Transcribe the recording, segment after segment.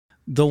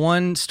The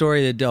one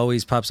story that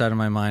always pops out of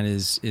my mind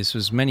is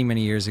was many,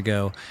 many years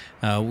ago.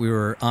 We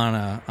were on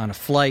a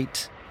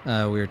flight. We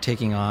were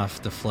taking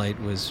off. The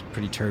flight was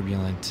pretty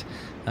turbulent,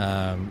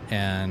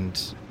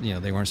 and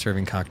they weren't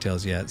serving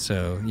cocktails yet,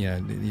 so you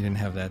didn't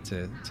have that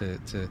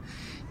to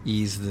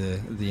ease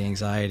the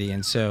anxiety,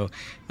 and so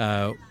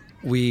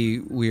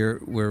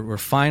we're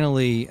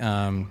finally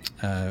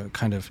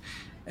kind of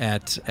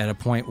at a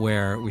point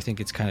where we think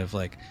it's kind of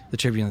like the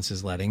turbulence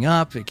is letting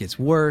up, it gets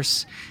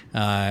worse,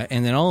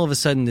 and then all of a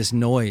sudden this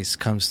noise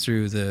comes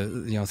through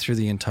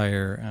the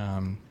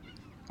entire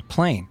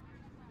plane.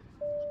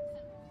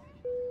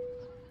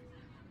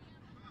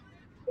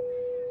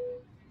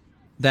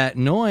 That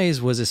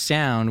noise was a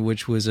sound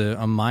which was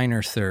a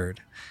minor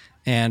third,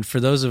 and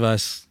for those of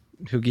us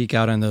who geek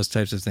out on those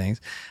types of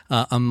things,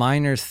 a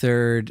minor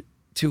third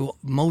to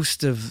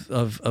most of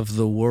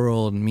the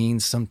world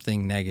means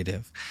something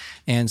negative.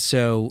 And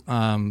so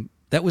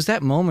that was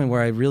that moment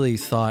where I really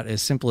thought,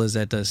 as simple as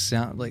that does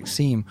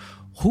seem,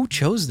 who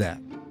chose that?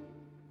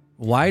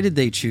 Why did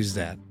they choose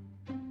that?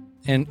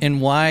 And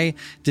why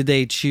did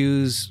they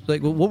choose,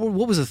 what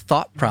was the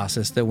thought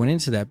process that went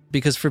into that?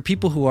 Because for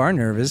people who are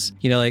nervous,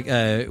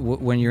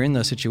 when you're in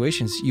those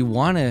situations, you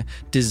want to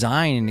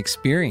design an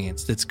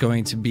experience that's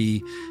going to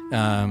be,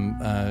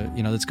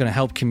 that's going to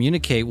help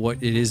communicate what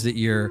it is that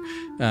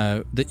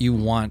that you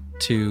want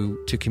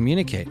to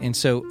communicate. And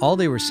so all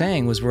they were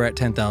saying was we're at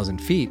 10,000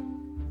 feet.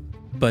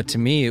 But to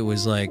me, it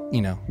was like,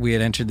 we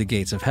had entered the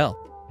gates of hell.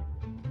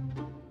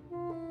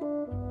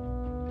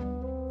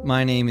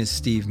 My name is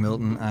Steve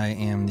Milton. I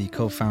am the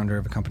co-founder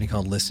of a company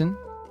called Listen.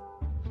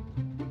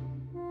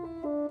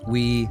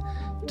 We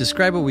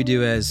describe what we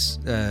do as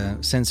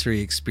sensory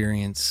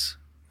experience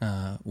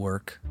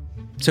work.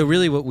 So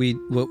really what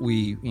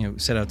we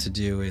set out to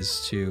do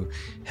is to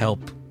help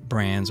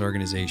brands,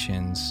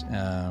 organizations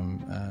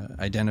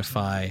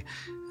identify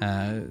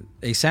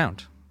a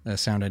sound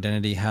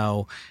identity,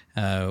 how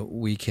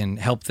we can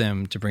help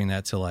them to bring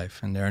that to life.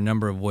 And there are a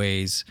number of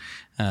ways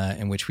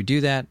in which we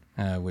do that,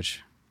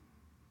 which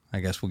I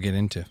guess we'll get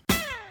into.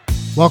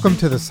 Welcome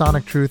to the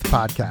Sonic Truth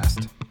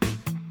Podcast.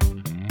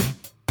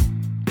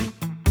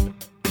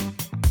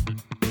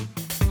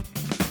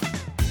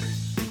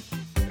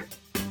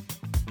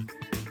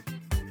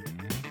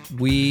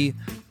 We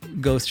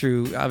go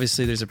through,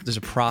 obviously there's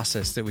a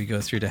process that we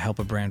go through to help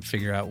a brand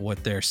figure out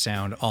what their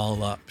sound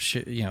all up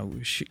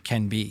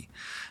can be.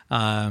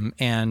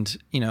 And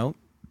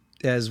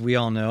as we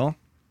all know,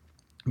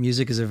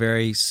 music is a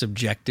very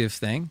subjective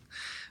thing.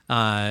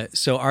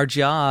 So our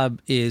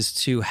job is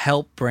to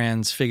help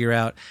brands figure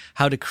out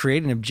how to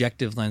create an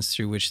objective lens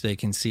through which they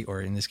can see, or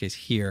in this case,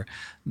 hear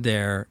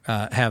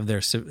have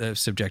their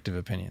subjective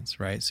opinions,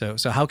 right? So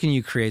how can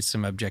you create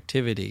some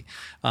objectivity?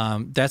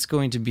 That's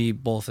going to be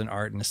both an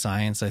art and a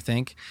science, I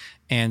think.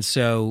 And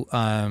so,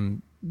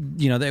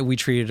 that we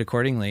treat it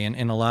accordingly.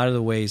 And a lot of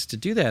the ways to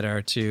do that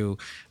are to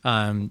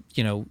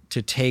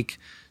take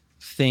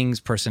things,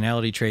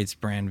 personality traits,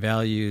 brand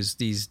values,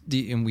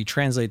 and we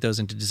translate those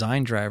into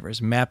design drivers,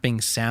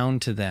 mapping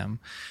sound to them.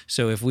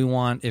 So if we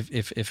want,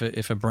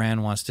 if a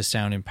brand wants to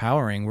sound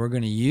empowering, we're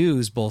going to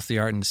use both the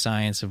art and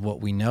science of what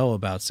we know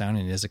about sound.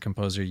 And as a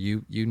composer,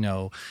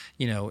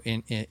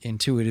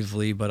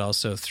 intuitively, but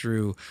also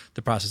through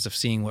the process of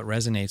seeing what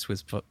resonates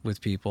with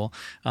people.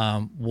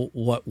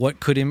 What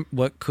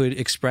could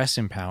express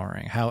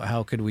empowering?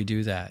 How could we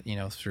do that?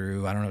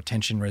 Through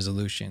tension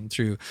resolution,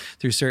 through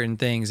certain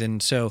things,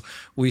 and so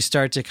we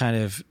start to kind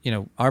of,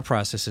 our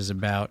process is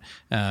about,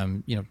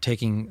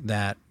 taking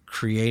that,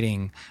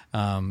 creating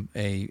an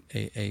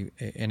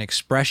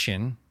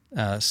expression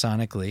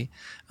sonically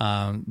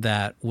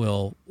that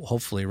will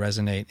hopefully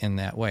resonate in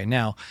that way.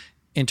 Now,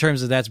 in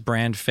terms of that's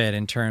brand fit,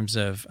 in terms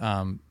of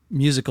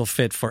musical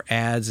fit for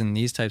ads and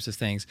these types of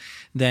things,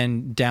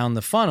 then down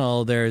the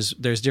funnel, there's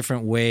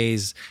different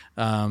ways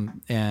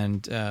and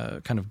kind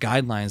of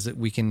guidelines that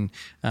we can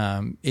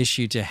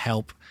issue to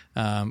help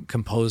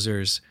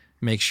composers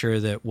make sure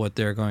that what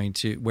they're going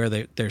to, where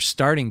their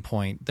starting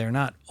point, they're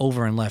not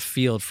over in left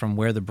field from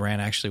where the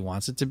brand actually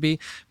wants it to be,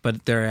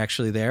 but they're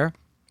actually there.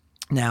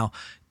 Now,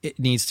 it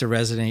needs to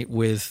resonate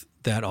with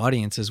that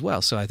audience as well.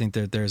 So I think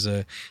that there's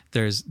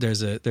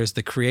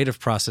the creative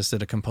process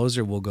that a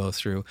composer will go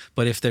through.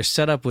 But if they're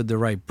set up with the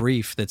right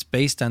brief that's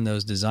based on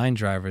those design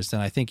drivers,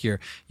 then I think you're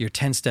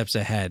 10 steps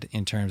ahead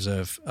in terms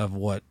of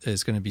what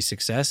is going to be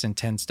success, and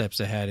 10 steps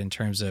ahead in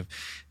terms of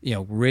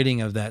ridding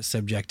of that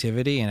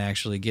subjectivity and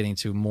actually getting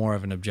to more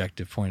of an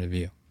objective point of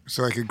view.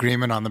 So like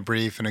agreement on the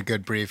brief, and a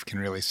good brief can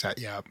really set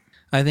you up.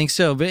 I think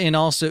so, and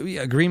also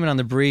agreement on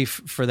the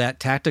brief for that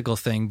tactical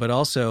thing, but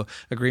also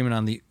agreement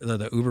on the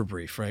Uber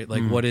brief, right?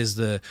 Like what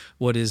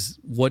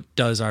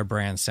does our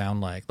brand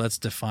sound like? Let's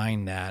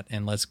define that,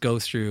 and let's go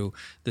through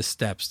the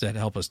steps that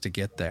help us to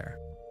get there.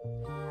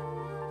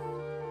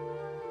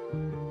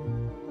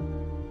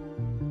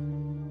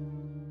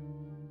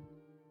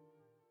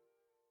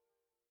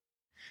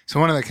 So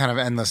one of the kind of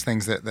endless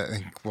things that I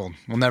think will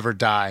never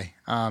die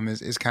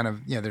is kind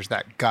of, there's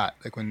that gut,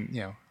 like when,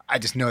 I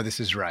just know this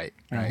is right?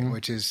 Mm-hmm.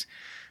 Which is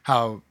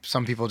how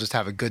some people just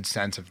have a good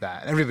sense of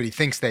that. Everybody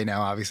thinks they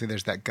know. Obviously,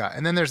 there's that gut,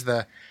 and then there's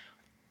the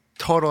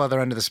total other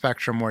end of the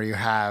spectrum where you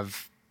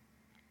have,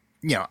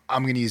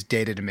 I'm going to use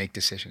data to make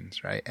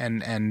decisions, right?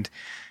 And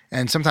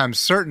sometimes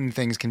certain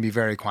things can be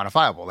very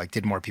quantifiable. Like,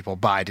 did more people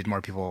buy? Did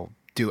more people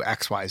do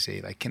X, Y,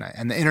 Z? Like,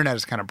 and the internet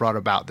has kind of brought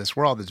about this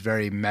world that's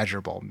very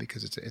measurable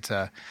because it's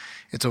a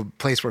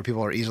place where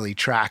people are easily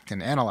tracked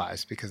and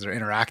analyzed because they're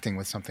interacting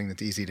with something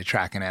that's easy to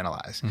track and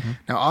analyze. Mm-hmm.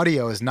 Now,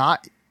 audio is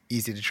not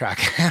easy to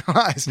track and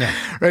analyze, no.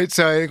 Right?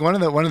 So I think one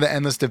of the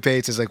endless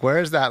debates is like, where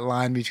is that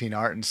line between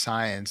art and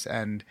science?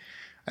 And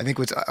I think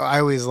I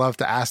always love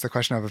to ask the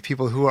question of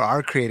people who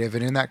are creative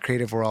and in that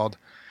creative world,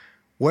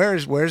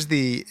 where's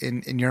the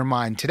in your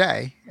mind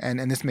today?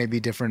 And this may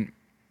be different,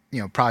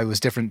 probably was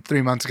different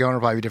 3 months ago and it'll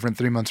probably be different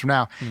 3 months from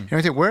now.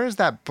 Where is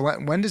that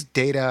when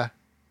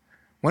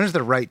is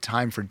the right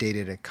time for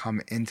data to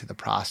come into the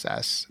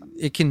process?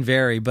 It can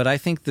vary, but I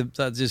think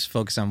I'll just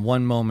focus on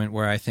one moment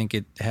where I think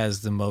it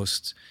has the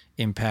most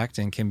impact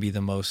and can be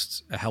the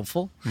most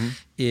helpful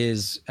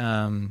is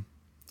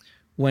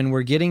when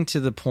we're getting to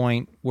the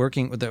point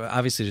working with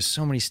obviously there's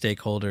so many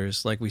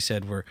stakeholders. Like we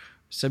said,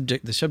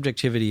 the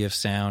subjectivity of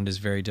sound is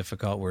very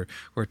difficult. We're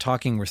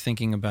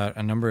thinking about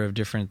a number of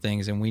different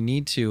things, and we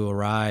need to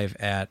arrive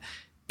at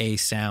a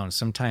sound.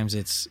 Sometimes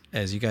it's,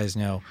 as you guys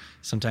know,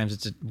 sometimes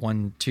it's a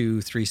 1,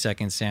 2, 3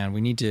 second sound.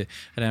 We need to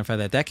identify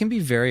that. That can be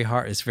very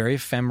hard. It's very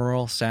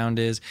ephemeral. Sound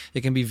is.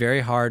 It can be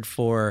very hard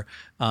for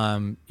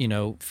CMOs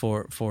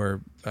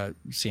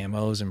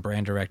and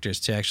brand directors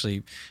to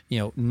actually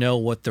know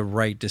what the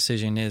right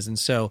decision is. And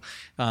so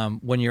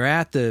when you're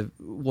at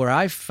where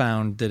I've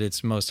found that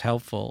it's most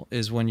helpful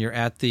is when you're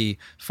at the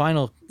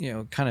final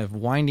kind of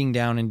winding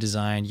down in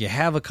design. You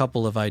have a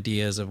couple of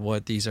ideas of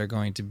what these are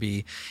going to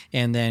be,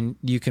 and then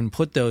you can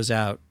put those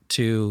out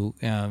to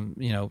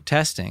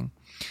testing.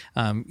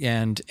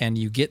 And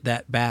you get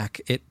that back.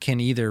 It can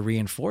either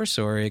reinforce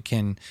or it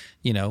can,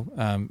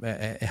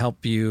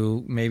 help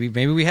you.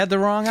 Maybe we had the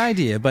wrong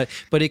idea, but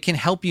it can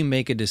help you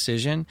make a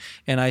decision.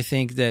 And I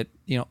think that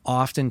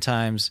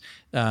oftentimes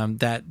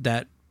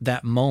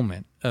that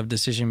moment of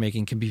decision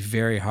making can be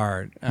very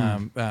hard.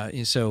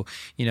 So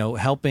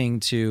helping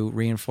to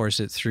reinforce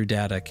it through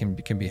data can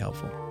be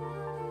helpful.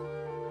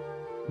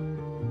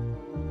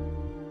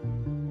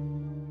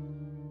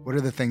 What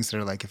are the things that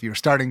are like, if you were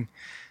talking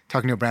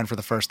to a brand for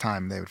the first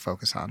time, they would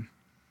focus on?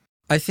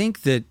 I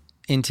think that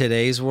in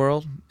today's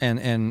world,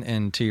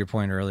 and to your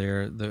point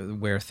earlier,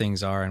 where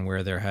things are and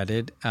where they're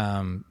headed,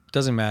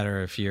 doesn't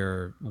matter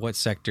what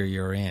sector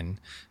you're in,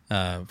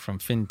 from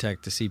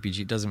fintech to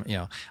CPG. Doesn't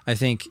I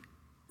think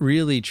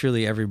really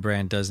truly every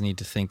brand does need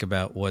to think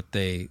about what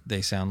they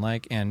sound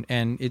like, and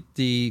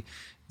the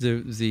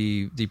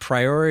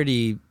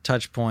priority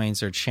touch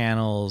points or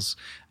channels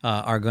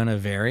are going to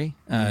vary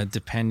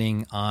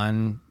depending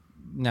on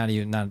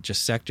not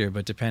just sector,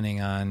 but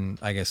depending on,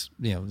 I guess,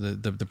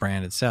 the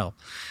brand itself.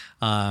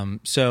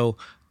 So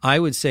I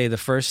would say the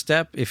first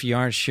step, if you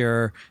aren't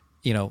sure,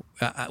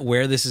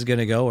 where this is going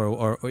to go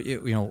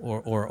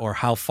or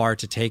how far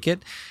to take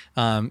it,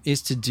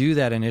 is to do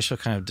that initial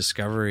kind of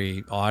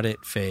discovery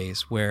audit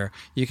phase where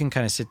you can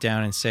kind of sit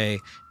down and say,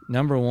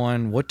 number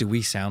one, what do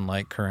we sound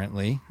like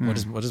currently?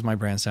 What does my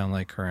brand sound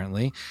like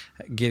currently?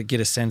 Get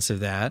a sense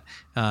of that.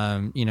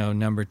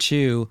 Number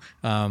two,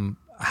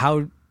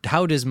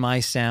 how does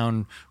my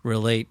sound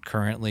relate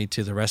currently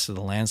to the rest of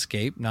the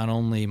landscape? Not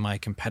only my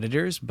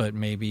competitors, but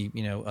maybe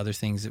other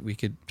things that we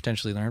could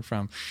potentially learn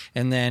from.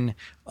 And then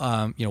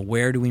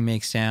where do we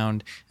make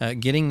sound?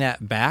 Getting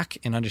that back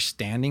and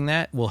understanding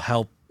that will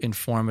help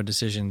inform a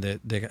decision that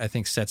I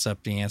think sets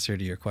up the answer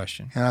to your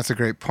question. Yeah, that's a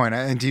great point.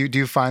 And do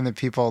you find that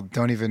people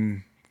don't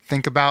even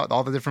think about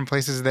all the different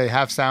places they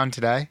have sound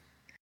today?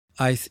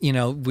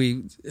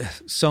 We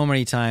so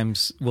many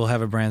times we'll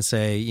have a brand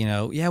say,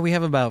 yeah, we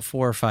have about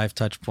 4 or 5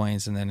 touch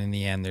points, and then in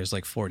the end there's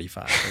like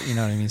 45. You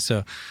know what I mean?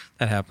 So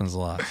that happens a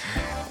lot.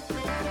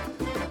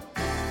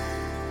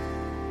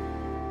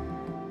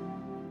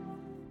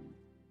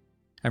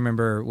 I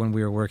remember when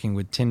we were working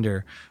with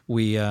Tinder,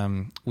 we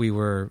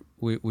were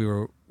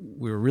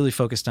really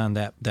focused on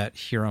that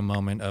hero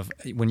moment of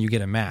when you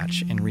get a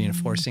match and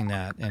reinforcing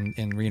that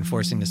and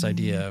reinforcing this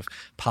idea of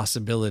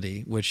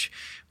possibility, which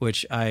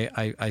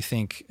I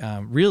think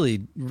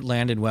really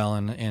landed well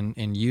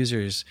and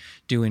users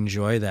do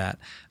enjoy that.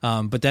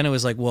 But then it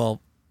was like,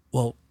 well,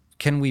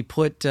 can we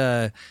put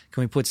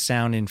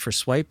sound in for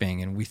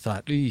swiping? And we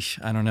thought,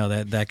 I don't know,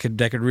 that could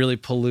really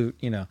pollute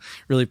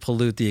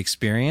the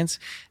experience.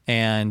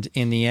 And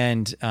in the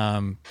end,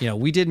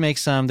 we did make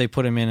some. They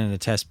put them in a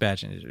test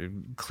batch, and it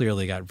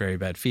clearly got very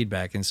bad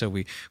feedback. And so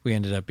we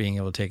ended up being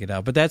able to take it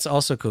out. But that's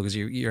also cool because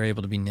you're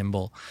able to be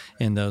nimble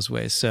in those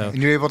ways. So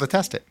and you're able to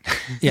test it.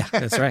 Yeah,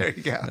 that's right. There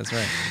you go. That's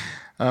right.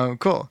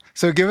 Cool.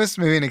 So give us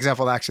maybe an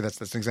example. Actually,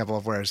 that's an example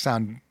of where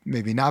sound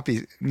may not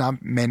be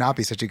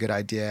such a good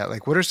idea.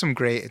 Like, what are some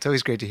great? It's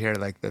always great to hear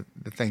like the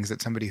things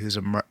that somebody who's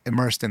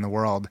immersed in the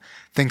world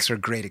thinks are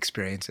great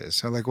experiences.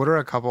 So, like, what are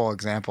a couple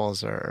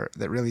examples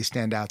that really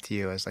stand out to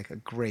you as like a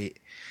great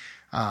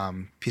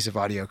piece of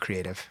audio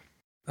creative?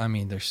 I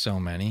mean, there's so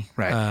many.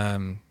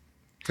 Right.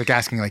 It's like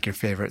asking like your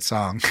favorite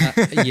song.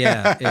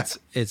 Yeah,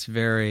 it's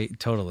very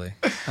totally.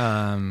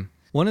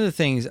 One of the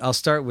things I'll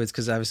start with,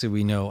 because obviously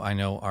I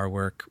know our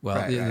work well.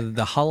 Right.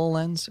 The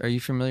HoloLens. Are you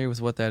familiar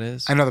with what that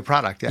is? I know the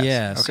product. Yes.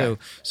 Yeah.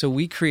 Okay. So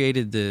we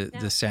created Now,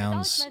 the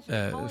sounds as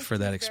Alex mentioned, for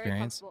that HoloLens is very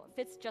experience. comfortable.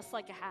 It fits just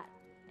like a hat.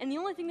 And the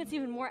only thing that's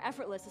even more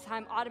effortless is how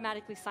I'm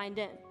automatically signed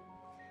in.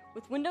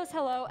 With Windows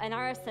Hello and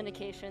RS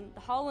authentication,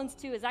 the HoloLens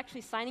 2 is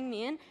actually signing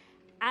me in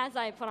as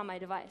I put on my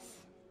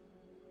device.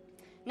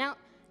 Now,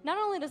 not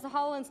only does the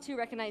HoloLens 2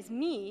 recognize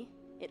me,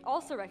 it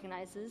also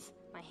recognizes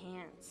my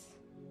hands.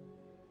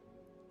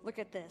 Look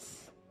at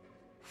this.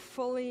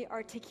 Fully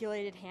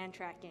articulated hand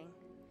tracking.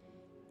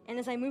 And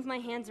as I move my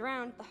hands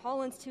around, the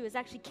HoloLens 2 is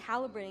actually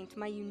calibrating to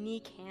my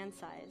unique hand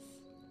size.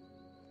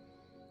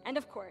 And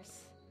of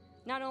course,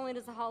 not only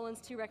does the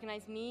HoloLens 2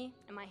 recognize me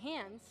and my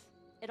hands,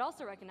 it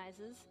also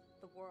recognizes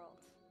the world.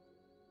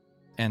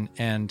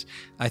 And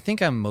I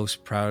think I'm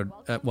most proud.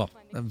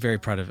 I'm very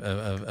proud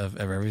of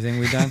everything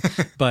we've done.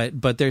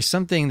 but there's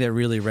something that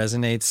really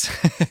resonates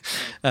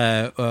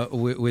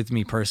with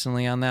me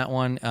personally on that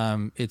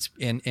one.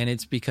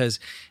 It's because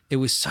it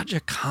was such a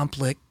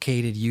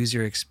complicated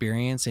user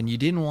experience, and you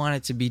didn't want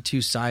it to be too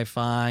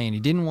sci-fi, and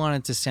you didn't want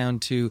it to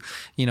sound too,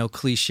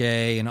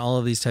 cliche, and all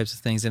of these types of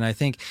things. And I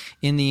think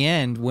in the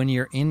end, when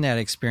you're in that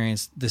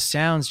experience, the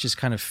sounds just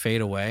kind of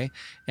fade away,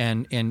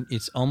 and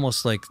it's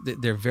almost like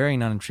they're very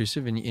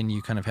non-intrusive, and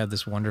you kind of have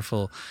this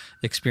wonderful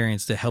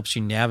experience that helps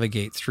you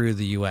navigate through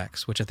the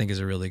UX, which I think is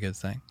a really good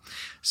thing.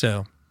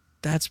 So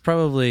that's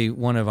probably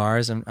one of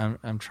ours.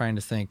 I'm trying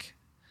to think.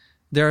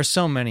 There are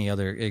so many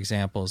other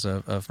examples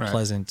of right.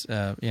 pleasant,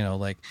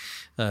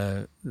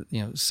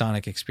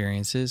 sonic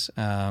experiences,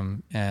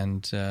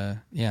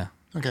 yeah.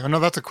 Okay, well, no,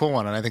 that's a cool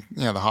one, and I think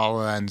the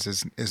HoloLens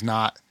is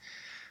not.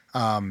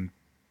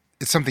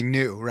 It's something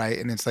new, right?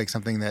 And it's like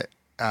something that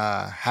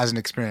has an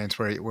experience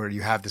where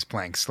you have this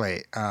blank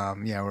slate,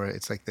 where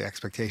it's like the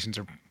expectations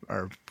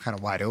are kind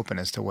of wide open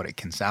as to what it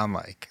can sound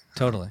like.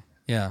 Totally,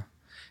 yeah.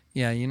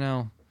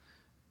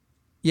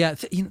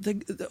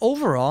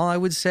 Overall, I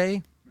would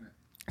say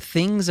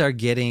things are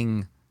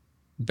getting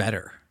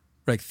better.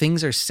 Like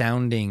things are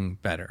sounding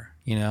better.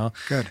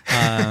 Good.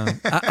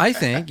 I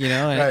think,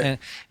 Right.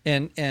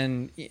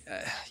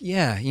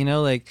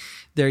 like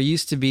there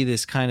used to be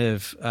this kind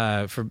of,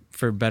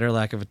 for better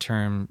lack of a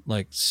term,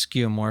 like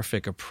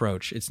skeuomorphic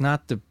approach. It's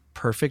not the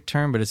perfect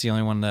term, but it's the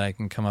only one that I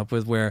can come up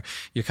with, where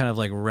you're kind of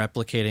like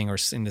replicating, or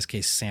in this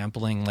case,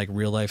 sampling like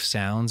real life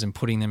sounds and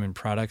putting them in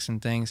products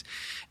and things.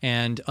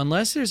 And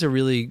unless there's a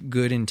really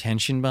good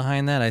intention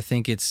behind that, I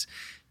think it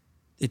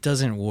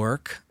doesn't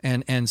work.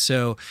 And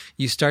so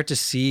you start to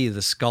see the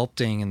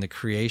sculpting and the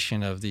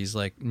creation of these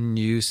like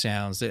new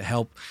sounds that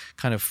help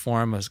kind of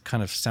form a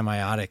kind of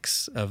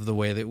semiotics of the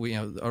way that we,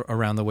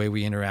 around the way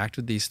we interact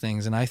with these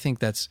things. And I think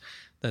that's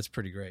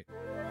pretty great.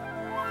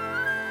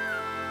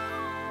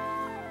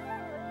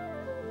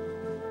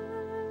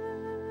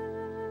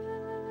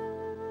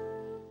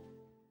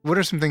 What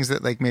are some things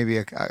that, like, maybe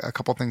a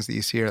couple things that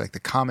you see are like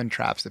the common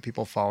traps that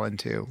people fall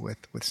into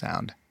with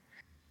sound?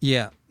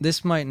 Yeah,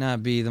 this might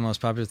not be the most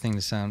popular thing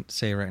to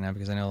say right now,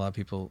 because I know a lot of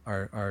people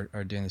are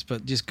doing this,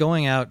 but just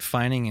going out,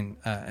 finding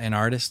an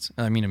artist,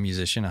 a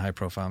musician, a high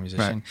profile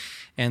musician, right.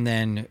 And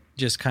then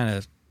just kind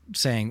of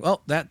saying,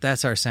 well,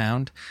 that's our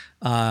sound,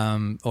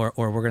 or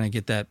we're going to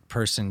get that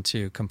person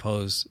to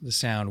compose the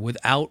sound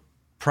without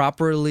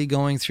properly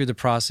going through the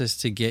process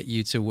to get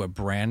you to a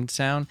brand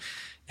sound,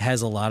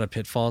 has a lot of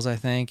pitfalls, I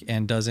think,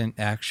 and doesn't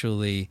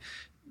actually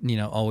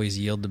always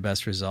yield the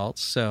best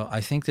results. So I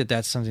think that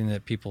that's something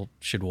that people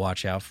should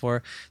watch out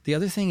for. The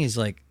other thing is,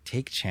 like,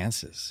 take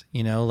chances,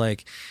 there's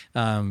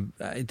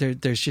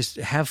just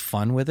have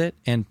fun with it,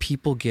 and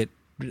people get,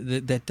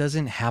 that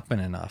doesn't happen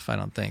enough, I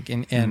don't think.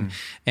 And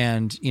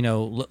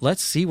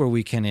let's see where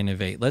we can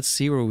innovate. Let's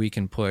see where we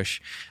can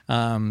push.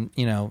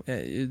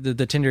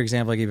 The Tinder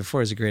example I gave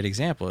before is a great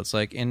example. It's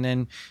like, and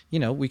then,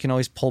 we can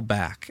always pull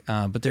back.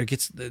 But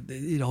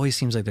it always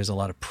seems like there's a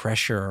lot of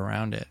pressure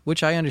around it,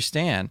 which I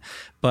understand.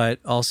 But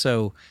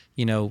also,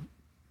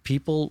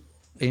 people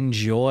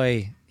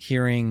enjoy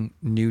hearing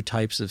new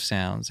types of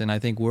sounds. And I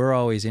think we're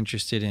always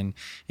interested in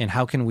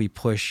how can we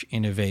push,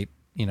 innovate,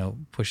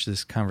 push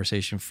this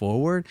conversation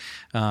forward,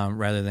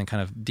 rather than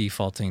kind of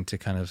defaulting to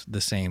kind of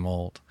the same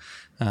old.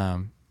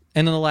 And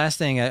then the last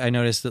thing I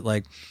noticed that,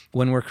 like,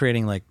 when we're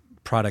creating like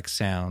product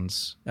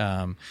sounds,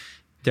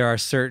 there are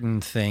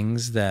certain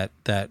things that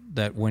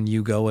when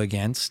you go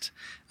against,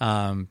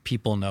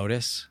 people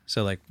notice.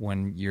 So like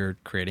when you're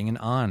creating an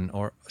on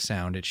or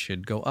sound, it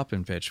should go up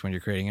in pitch. When you're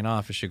creating an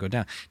off, it should go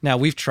down. Now,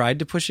 we've tried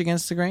to push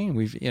against the grain.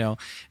 We've,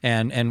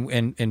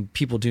 and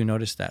people do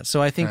notice that.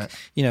 So I think, right.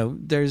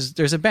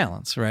 There's a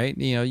balance, right?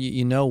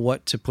 You know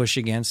what to push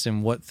against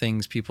and what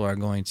things people are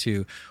going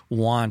to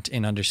want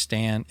and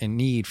understand and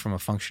need from a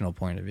functional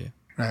point of view.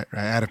 Right.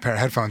 I had a pair of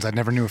headphones. I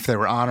never knew if they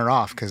were on or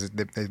off because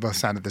they both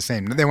sounded the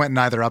same. They went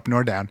neither up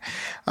nor down.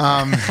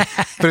 But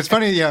it's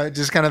funny,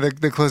 just kind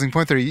of the closing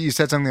point there. You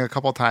said something a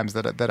couple of times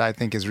that I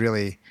think is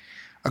really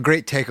a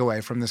great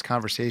takeaway from this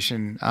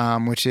conversation,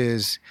 which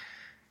is,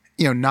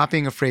 not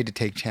being afraid to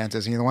take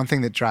chances. The one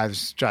thing that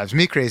drives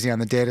me crazy on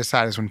the data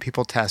side is when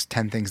people test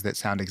 10 things that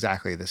sound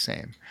exactly the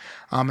same.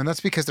 And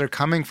that's because they're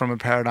coming from a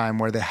paradigm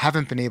where they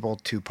haven't been able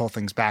to pull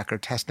things back or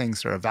test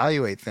things or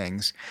evaluate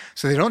things.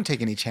 So they don't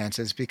take any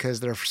chances because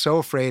they're so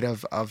afraid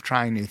of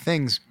trying new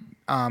things.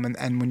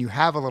 And when you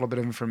have a little bit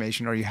of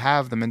information, or you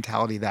have the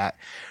mentality that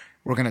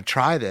we're going to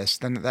try this,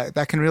 then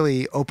that can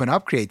really open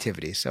up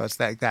creativity. So it's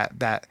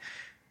that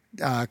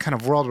kind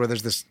of world where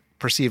there's this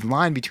perceived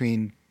line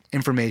between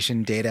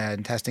information, data,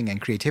 and testing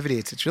and creativity.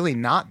 It's really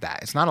not that.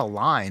 It's not a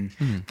line.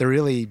 They're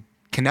really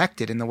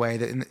connected in the way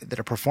that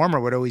a performer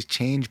would always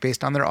change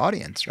based on their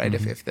audience, right?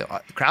 If the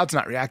crowd's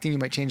not reacting, you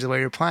might change the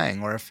way you're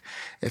playing. Or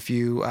if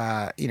you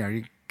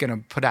you're going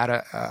to put out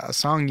a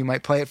song, you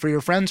might play it for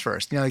your friends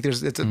first.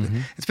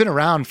 It's been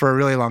around for a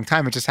really long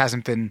time. It just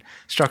hasn't been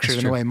structured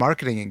in the way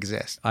marketing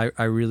exists.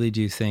 I really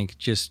do think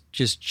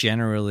just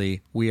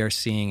generally we are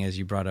seeing, as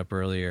you brought up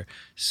earlier,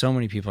 so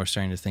many people are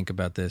starting to think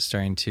about this,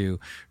 starting to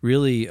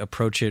really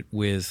approach it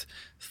with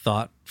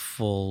have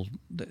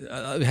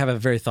a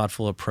very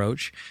thoughtful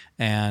approach.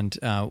 And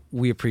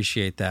we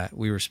appreciate that.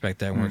 We respect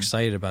that. And we're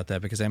excited about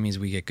that because that means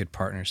we get good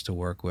partners to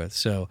work with.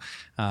 So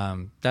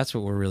that's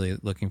what we're really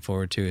looking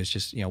forward to, is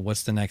just,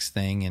 what's the next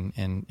thing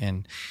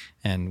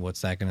and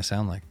what's that going to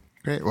sound like?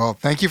 Great. Well,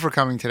 thank you for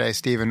coming today,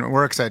 Steve. And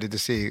we're excited to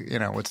see,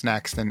 what's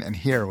next and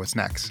hear what's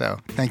next. So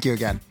thank you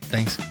again.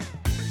 Thanks.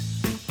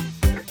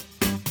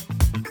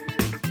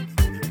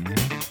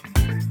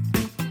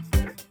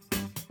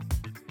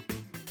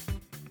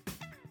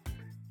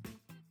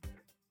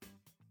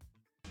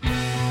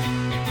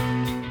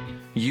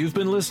 You've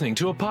been listening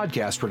to a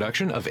podcast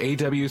production of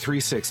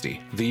AW360,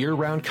 the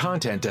year-round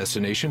content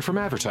destination from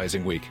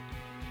Advertising Week.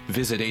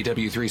 Visit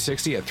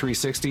AW360 at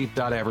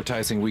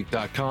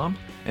 360.advertisingweek.com,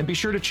 and be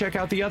sure to check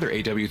out the other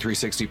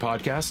AW360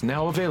 podcasts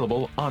now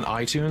available on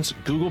iTunes,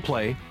 Google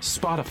Play,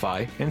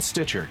 Spotify, and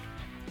Stitcher.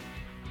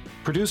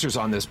 Producers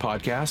on this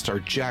podcast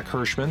are Jack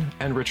Hirschman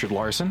and Richard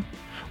Larson,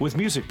 with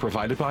music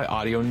provided by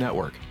Audio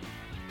Network.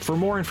 For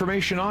more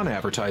information on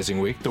Advertising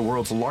Week, the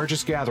world's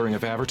largest gathering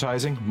of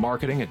advertising,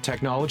 marketing, and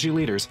technology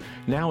leaders,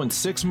 now in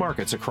 6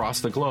 markets across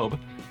the globe,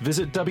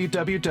 visit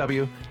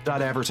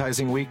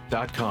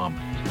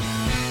www.advertisingweek.com.